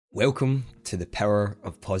Welcome to the Power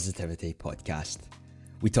of Positivity podcast.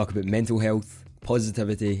 We talk about mental health,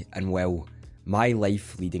 positivity, and well, my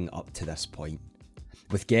life leading up to this point.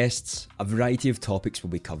 With guests, a variety of topics will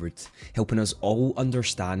be covered, helping us all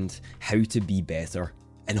understand how to be better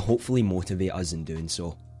and hopefully motivate us in doing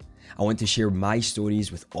so. I want to share my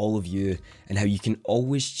stories with all of you and how you can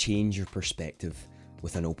always change your perspective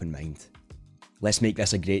with an open mind. Let's make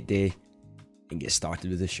this a great day and get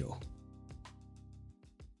started with the show.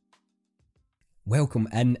 Welcome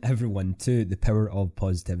in everyone to the Power of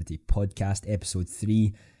Positivity podcast, episode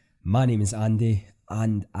 3. My name is Andy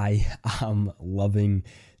and I am loving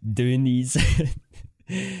doing these.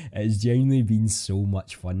 It's genuinely been so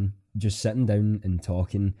much fun just sitting down and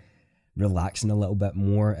talking, relaxing a little bit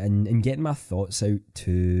more and getting my thoughts out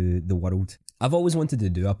to the world. I've always wanted to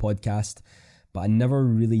do a podcast, but I never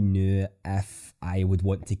really knew if I would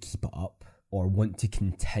want to keep it up or want to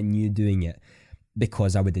continue doing it,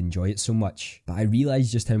 because I would enjoy it so much. But I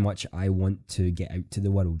realised just how much I want to get out to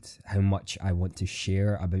the world, how much I want to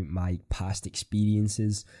share about my past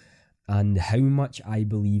experiences, and how much I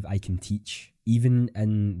believe I can teach, even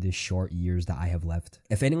in the short years that I have lived.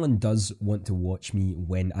 If anyone does want to watch me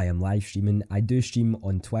when I am live streaming, I do stream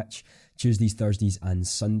on Twitch, Tuesdays, Thursdays and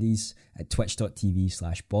Sundays at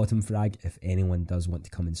twitch.tv/bottomfrag if anyone does want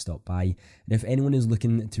to come and stop by. And if anyone is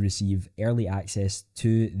looking to receive early access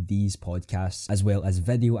to these podcasts, as well as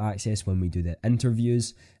video access when we do the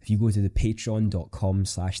interviews, if you go to the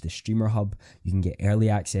patreon.com/thestreamerhub, you can get early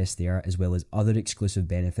access there, as well as other exclusive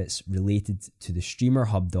benefits related to the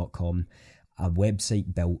streamerhub.com, a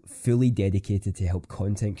website built fully dedicated to help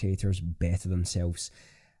content creators better themselves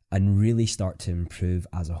and really start to improve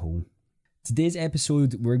as a whole. Today's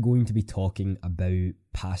episode, we're going to be talking about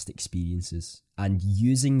past experiences and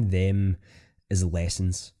using them as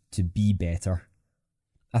lessons to be better.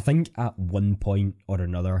 I think at one point or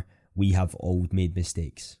another, we have all made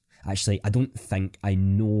mistakes. Actually, I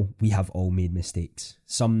know we have all made mistakes.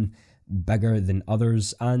 Some bigger than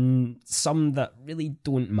others and some that really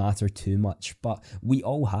don't matter too much, but we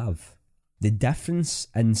all have. The difference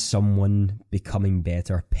in someone becoming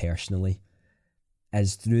better personally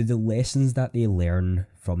is through the lessons that they learn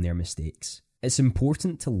from their mistakes. It's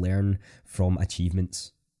important to learn from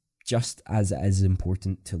achievements, just as it is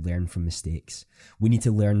important to learn from mistakes. We need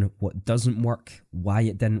to learn what doesn't work, why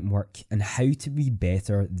it didn't work, and how to be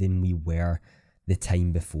better than we were the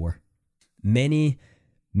time before. Many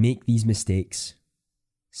make these mistakes,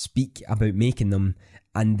 speak about making them,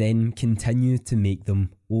 and then continue to make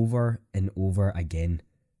them over and over again,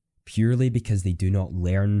 purely because they do not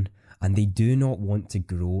learn and they do not want to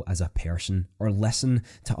grow as a person or listen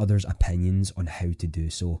to others' opinions on how to do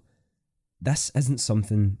so. This isn't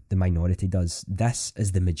something the minority does. This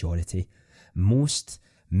is the majority. Most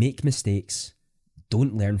make mistakes,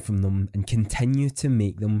 don't learn from them, and continue to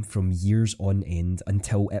make them from years on end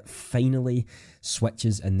until it finally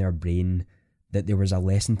switches in their brain that there was a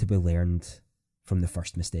lesson to be learned from the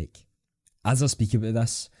first mistake. As I speak about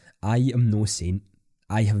this, I am no saint.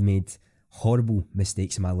 I have made horrible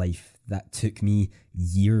mistakes in my life that took me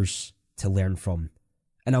years to learn from,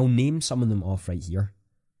 and I'll name some of them off right here.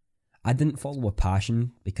 I didn't follow a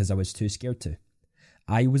passion because I was too scared to.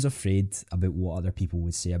 I was afraid about what other people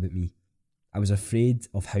would say about me. I was afraid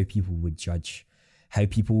of how people would judge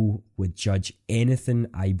anything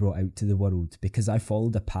I brought out to the world, because I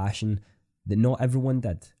followed a passion that not everyone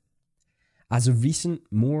did. As of recent,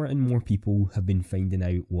 more and more people have been finding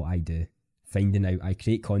out what I do, finding out I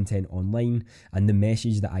create content online and the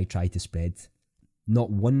message that I try to spread. Not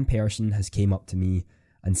one person has came up to me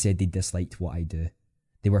and said they disliked what I do.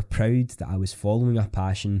 They were proud that I was following a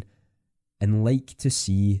passion and like to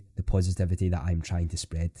see the positivity that I'm trying to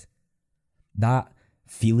spread. That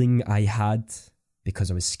feeling I had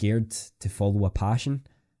because I was scared to follow a passion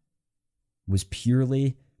was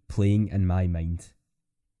purely playing in my mind.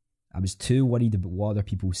 I was too worried about what other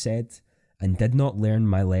people said and did not learn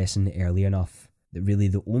my lesson early enough that really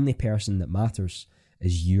the only person that matters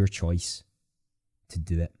is your choice to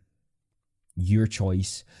do it. Your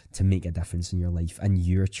choice to make a difference in your life and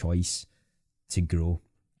your choice to grow.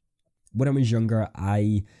 When I was younger,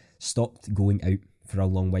 I stopped going out for a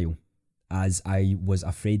long while as I was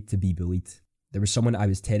afraid to be bullied. There was someone I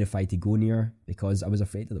was terrified to go near because I was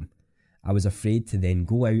afraid of them. I was afraid to then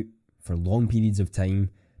go out for long periods of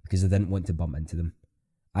time because I didn't want to bump into them.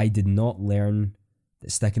 I did not learn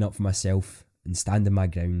that sticking up for myself and standing my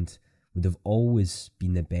ground would have always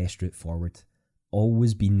been the best route forward,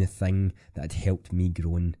 always been the thing that had helped me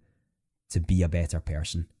growing to be a better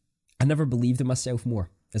person. I never believed in myself more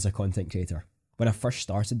as a content creator. When I first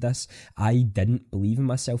started this, I didn't believe in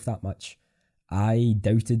myself that much. I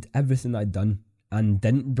doubted everything I'd done and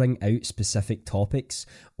didn't bring out specific topics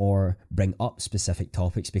or bring up specific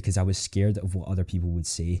topics because I was scared of what other people would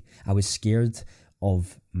say. I was scared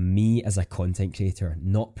of me as a content creator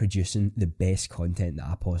not producing the best content that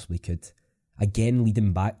I possibly could. Again,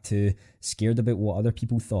 leading back to scared about what other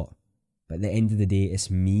people thought. But at the end of the day, it's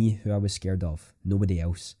me who I was scared of, nobody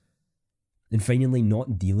else. And finally,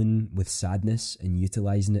 not dealing with sadness and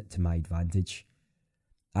utilising it to my advantage.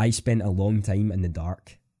 I spent a long time in the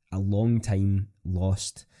dark, a long time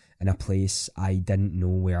lost in a place I didn't know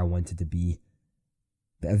where I wanted to be.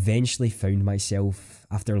 But eventually found myself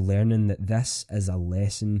after learning that this is a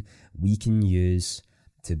lesson we can use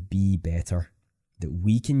to be better, that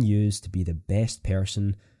we can use to be the best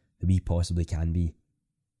person that we possibly can be.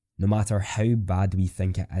 No matter how bad we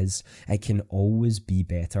think it is, it can always be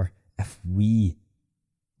better if we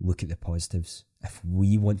look at the positives, if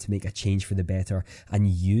we want to make a change for the better and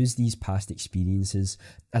use these past experiences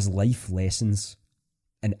as life lessons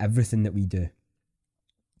in everything that we do.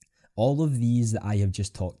 All of these that I have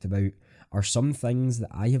just talked about are some things that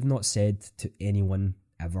I have not said to anyone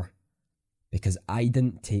ever because I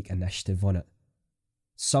didn't take initiative on it.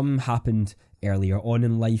 Some happened earlier on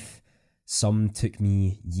in life, some took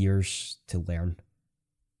me years to learn,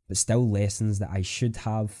 but still lessons that I should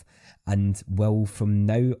have and will from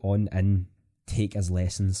now on in take as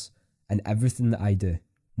lessons in everything that I do.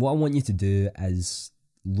 What I want you to do is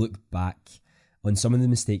look back on some of the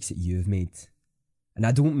mistakes that you've made. And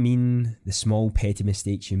I don't mean the small petty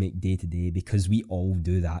mistakes you make day to day because we all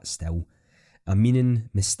do that still. I'm meaning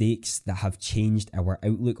mistakes that have changed our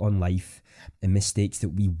outlook on life and mistakes that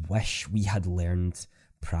we wish we had learned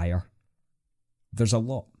prior. There's a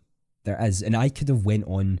lot. There is. And I could have went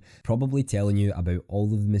on probably telling you about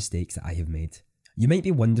all of the mistakes that I have made. You might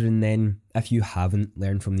be wondering then, if you haven't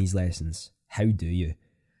learned from these lessons, how do you?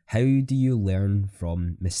 How do you learn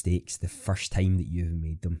from mistakes the first time that you've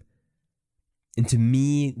made them? And to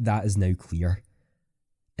me, that is now clear.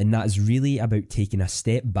 And that is really about taking a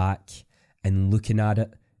step back and looking at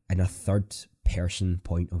it in a third person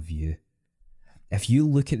point of view. If you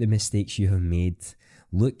look at the mistakes you have made,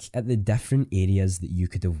 look at the different areas that you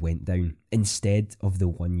could have went down instead of the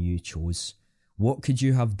one you chose. What could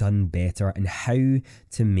you have done better and how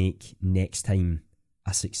to make next time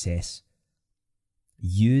a success?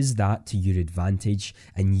 Use that to your advantage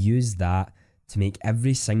and use that to make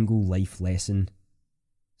every single life lesson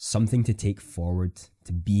something to take forward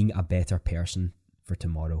to being a better person for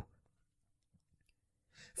tomorrow.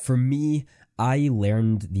 For me, I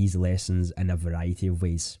learned these lessons in a variety of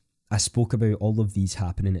ways. I spoke about all of these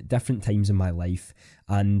happening at different times in my life,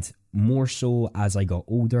 and more so as I got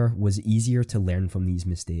older, was easier to learn from these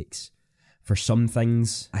mistakes. For some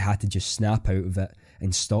things, I had to just snap out of it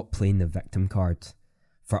and stop playing the victim card.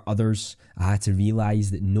 For others, I had to realise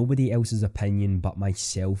that nobody else's opinion but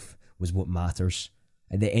myself was what matters.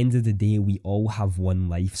 At the end of the day, we all have one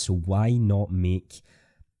life, so why not make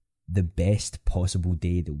the best possible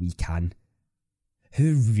day that we can?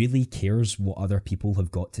 Who really cares what other people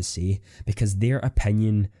have got to say? Because their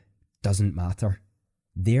opinion doesn't matter.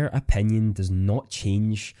 Their opinion does not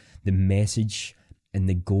change the message and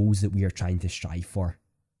the goals that we are trying to strive for.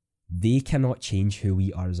 They cannot change who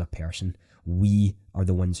we are as a person. We are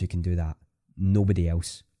the ones who can do that. Nobody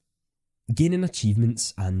else. Gaining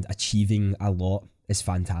achievements and achieving a lot is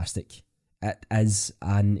fantastic. It is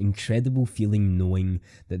an incredible feeling knowing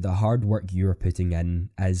that the hard work you're putting in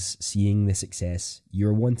is seeing the success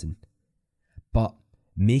you're wanting. But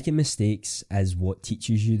making mistakes is what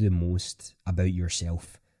teaches you the most about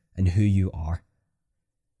yourself and who you are.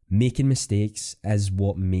 Making mistakes is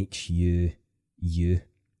what makes you, you.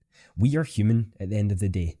 We are human at the end of the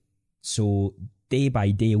day. So day by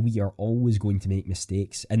day, we are always going to make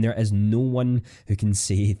mistakes, and there is no one who can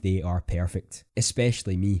say they are perfect,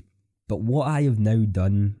 especially me. But what I have now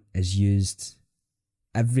done is used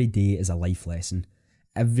every day as a life lesson,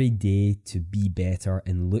 every day to be better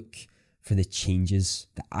and look for the changes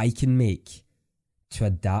that I can make to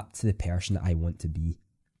adapt to the person that I want to be.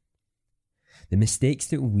 The mistakes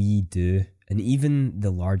that we do, and even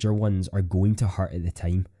the larger ones, are going to hurt at the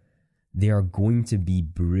time. They are going to be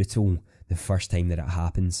brutal the first time that it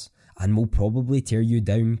happens and will probably tear you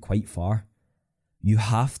down quite far. You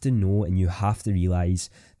have to know and you have to realise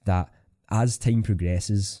that as time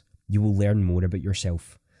progresses, you will learn more about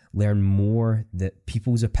yourself, learn more that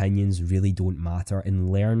people's opinions really don't matter, and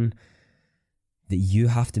learn that you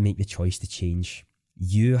have to make the choice to change.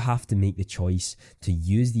 You have to make the choice to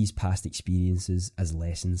use these past experiences as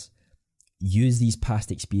lessons. Use these past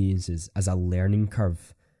experiences as a learning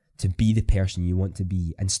curve to be the person you want to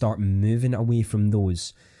be, and start moving away from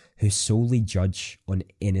those who solely judge on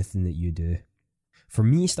anything that you do. For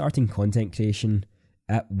me, starting content creation,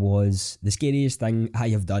 it was the scariest thing I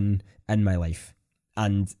have done in my life.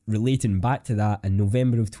 And relating back to that, in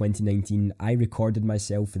November of 2019, I recorded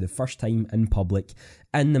myself for the first time in public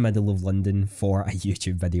in the middle of London for a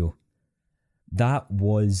YouTube video. That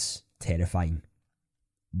was terrifying.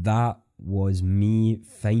 That was me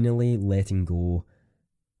finally letting go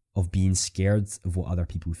of being scared of what other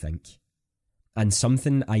people think. And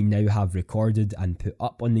something I now have recorded and put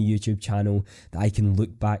up on the YouTube channel that I can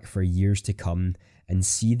look back for years to come and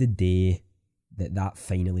see the day that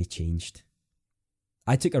finally changed.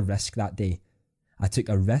 I took a risk that day. I took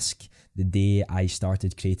a risk the day I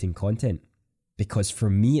started creating content. Because for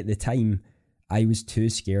me at the time, I was too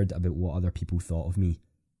scared about what other people thought of me.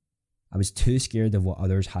 I was too scared of what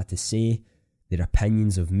others had to say, their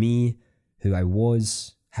opinions of me, who I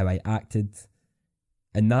was, how I acted.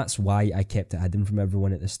 And that's why I kept it hidden from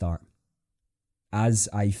everyone at the start. As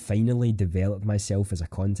I finally developed myself as a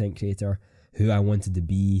content creator, who I wanted to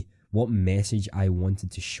be, what message I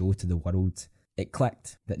wanted to show to the world, it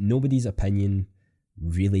clicked that nobody's opinion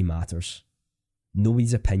really matters.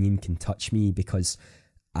 Nobody's opinion can touch me because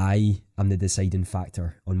I am the deciding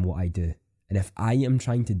factor on what I do. And if I am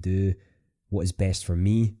trying to do what is best for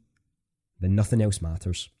me, then nothing else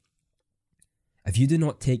matters. If you do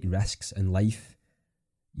not take risks in life,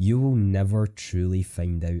 you will never truly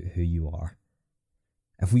find out who you are.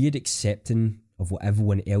 If we are accepting of what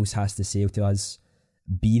everyone else has to say to us,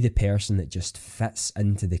 be the person that just fits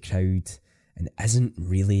into the crowd and isn't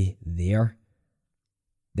really there,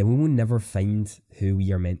 then we will never find who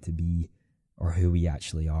we are meant to be or who we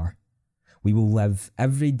actually are. We will live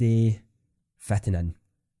every day fitting in,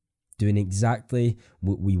 doing exactly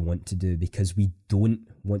what we want to do because we don't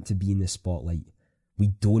want to be in the spotlight. We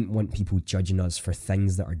don't want people judging us for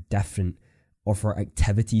things that are different or for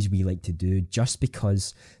activities we like to do just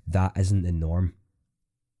because that isn't the norm.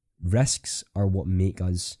 Risks are what make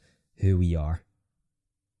us who we are.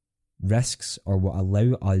 Risks are what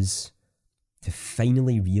allow us to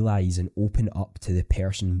finally realise and open up to the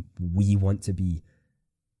person we want to be,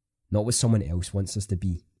 not what someone else wants us to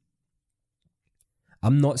be.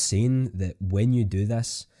 I'm not saying that when you do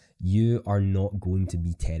this, you are not going to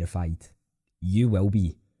be terrified. You will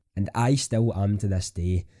be. And I still am to this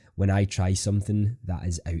day when I try something that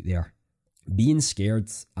is out there. Being scared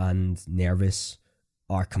and nervous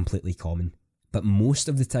are completely common. But most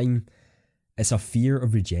of the time, it's a fear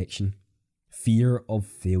of rejection, fear of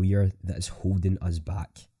failure that is holding us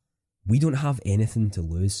back. We don't have anything to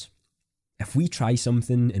lose. If we try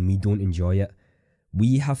something and we don't enjoy it,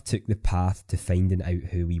 we have took the path to finding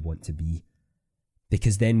out who we want to be.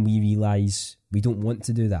 Because then we realise we don't want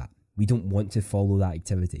to do that. We don't want to follow that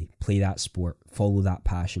activity, play that sport, follow that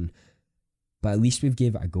passion. But at least we've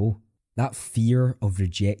gave it a go. That fear of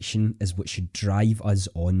rejection is what should drive us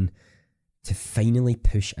on to finally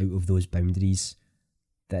push out of those boundaries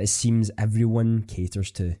that it seems everyone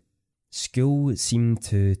caters to. School seemed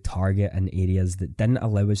to target in areas that didn't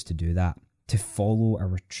allow us to do that, to follow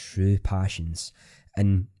our true passions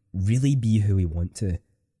and really be who we want to.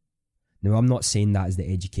 Now, I'm not saying that is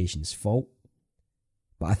the education's fault,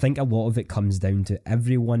 but I think a lot of it comes down to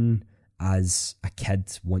everyone as a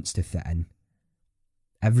kid wants to fit in.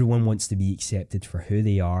 Everyone wants to be accepted for who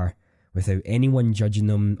they are without anyone judging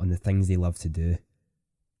them on the things they love to do.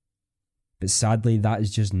 But sadly, that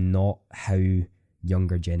is just not how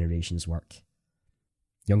younger generations work.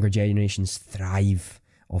 Younger generations thrive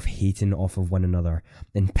off hating off of one another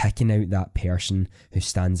and picking out that person who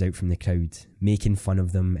stands out from the crowd, making fun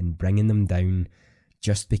of them and bringing them down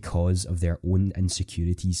just because of their own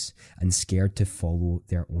insecurities and scared to follow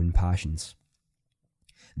their own passions.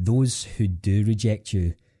 Those who do reject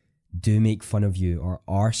you, do make fun of you, or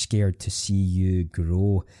are scared to see you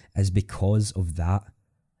grow is because of that.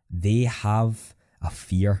 They have a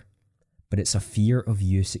fear, but it's a fear of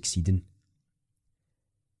you succeeding.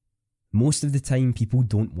 Most of the time, people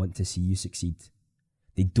don't want to see you succeed.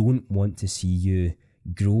 They don't want to see you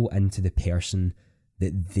grow into the person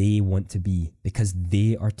that they want to be because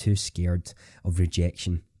they are too scared of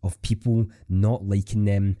rejection, of people not liking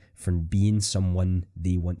them for being someone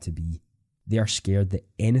they want to be. They are scared that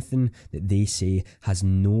anything that they say has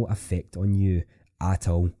no effect on you at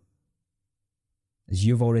all. As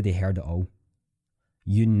you've already heard it all,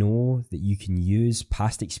 you know that you can use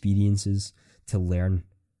past experiences to learn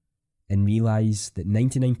and realise that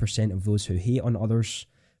 99% of those who hate on others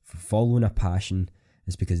for following a passion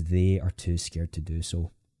is because they are too scared to do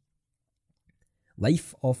so.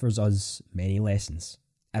 Life offers us many lessons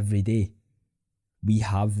every day. We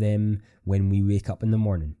have them when we wake up in the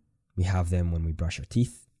morning. We have them when we brush our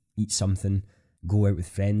teeth. eat something, go out with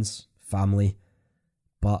friends, family.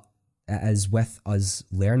 But it is with us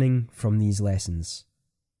learning from these lessons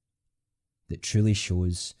that truly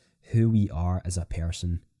shows who we are as a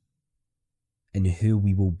person and who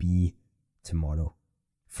we will be tomorrow.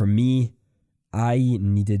 For me, I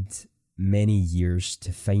needed many years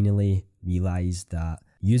to finally realise that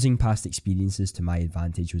using past experiences to my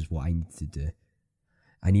advantage was what I needed to do.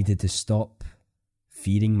 I needed to stop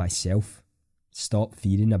fearing myself, stop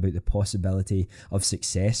fearing about the possibility of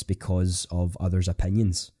success because of others'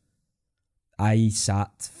 opinions. I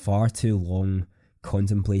sat far too long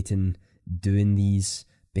contemplating doing these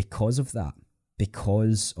because of that,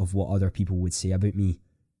 because of what other people would say about me.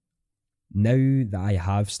 Now that I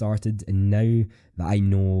have started, and now that I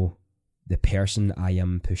know the person I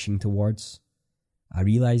am pushing towards, I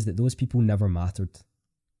realise that those people never mattered,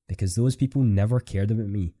 because those people never cared about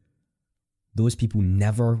me. Those people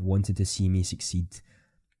never wanted to see me succeed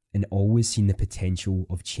and always seen the potential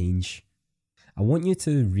of change. I want you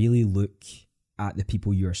to really look at the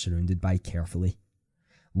people you are surrounded by carefully.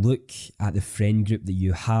 Look at the friend group that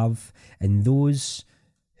you have and those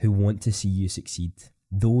who want to see you succeed.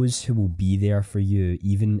 Those who will be there for you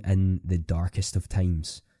even in the darkest of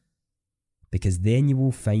times. Because then you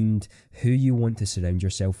will find who you want to surround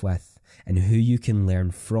yourself with and who you can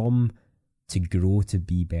learn from to grow to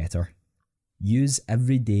be better. Use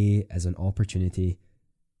every day as an opportunity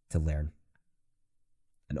to learn.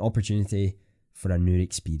 An opportunity for a new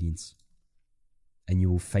experience. And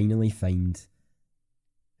you will finally find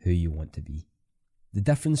who you want to be. The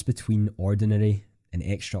difference between ordinary and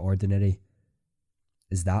extraordinary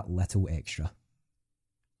is that little extra.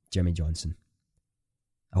 Jimmy Johnson.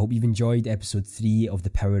 I hope you've enjoyed episode 3 of the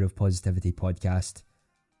Power of Positivity podcast,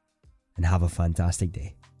 and have a fantastic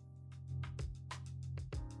day.